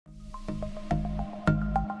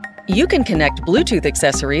You can connect Bluetooth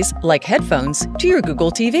accessories like headphones to your Google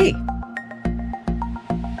TV.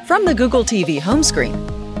 From the Google TV home screen,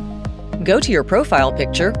 go to your profile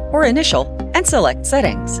picture or initial and select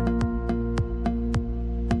Settings.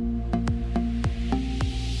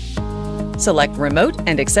 Select Remote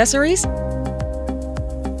and Accessories,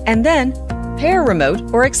 and then Pair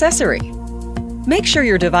Remote or Accessory. Make sure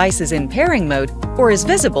your device is in pairing mode or is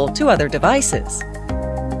visible to other devices.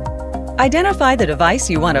 Identify the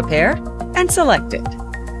device you want to pair and select it.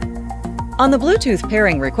 On the Bluetooth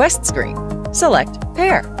pairing request screen, select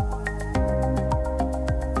Pair.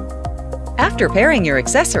 After pairing your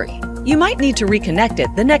accessory, you might need to reconnect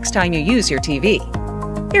it the next time you use your TV.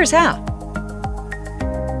 Here's how.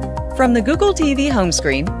 From the Google TV home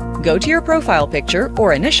screen, go to your profile picture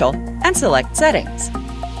or initial and select Settings.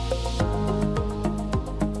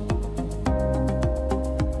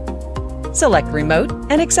 Select Remote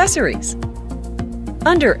and Accessories.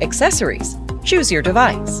 Under Accessories, choose your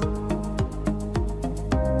device.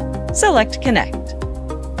 Select Connect.